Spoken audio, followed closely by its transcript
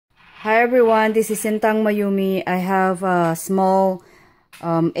Hi everyone, this is Sintang Mayumi. I have a small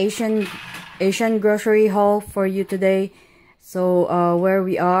Asian grocery haul for you today. So where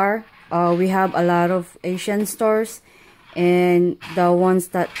we are, we have a lot of Asian stores, and the ones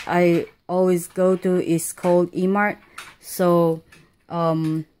that I always go to is called E-Mart. So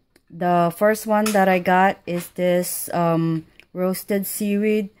the first one that I got is this roasted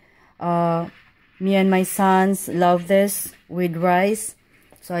seaweed. Me and my sons love this with rice,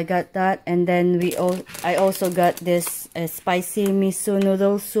 so I got that. And then I also got this spicy miso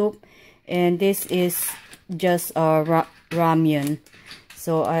noodle soup, and this is just ramyun.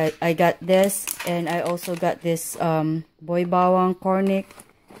 So I got this, and I also got this boy bawang cornic,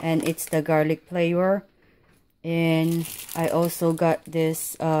 and it's the garlic flavor. And I also got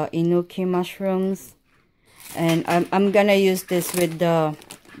this enoki mushrooms, and I'm gonna use this with the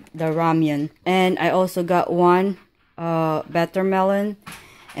ramyun. And I also got one watermelon,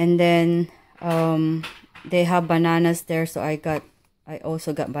 and then they have bananas there, so I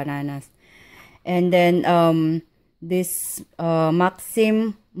also got bananas. And then this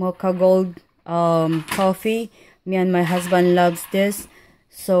Maxim Mocha Gold coffee. Me and my husband loves this,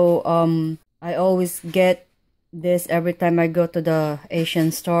 so I always get this every time I go to the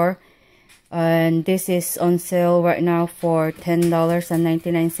Asian store. And this is on sale right now for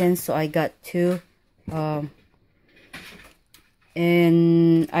 $10.99, so I got two.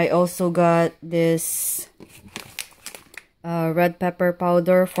 And I also got this red pepper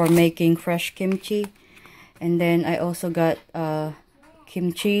powder for making fresh kimchi. And then I also got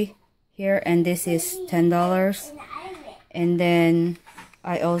kimchi here, and this is $10. And then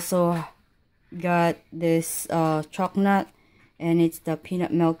I also got this chocolate, and it's the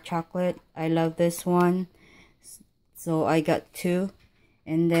peanut milk chocolate. I love this one, so I got two.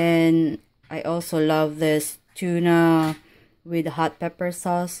 And then I also love this tuna with hot pepper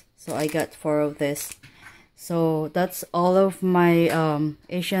sauce, so I got 4 of this. So that's all of my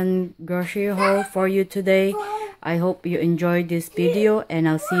Asian grocery haul for you today. I hope you enjoyed this video, and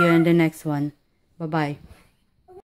I'll see you in the next one. Bye bye.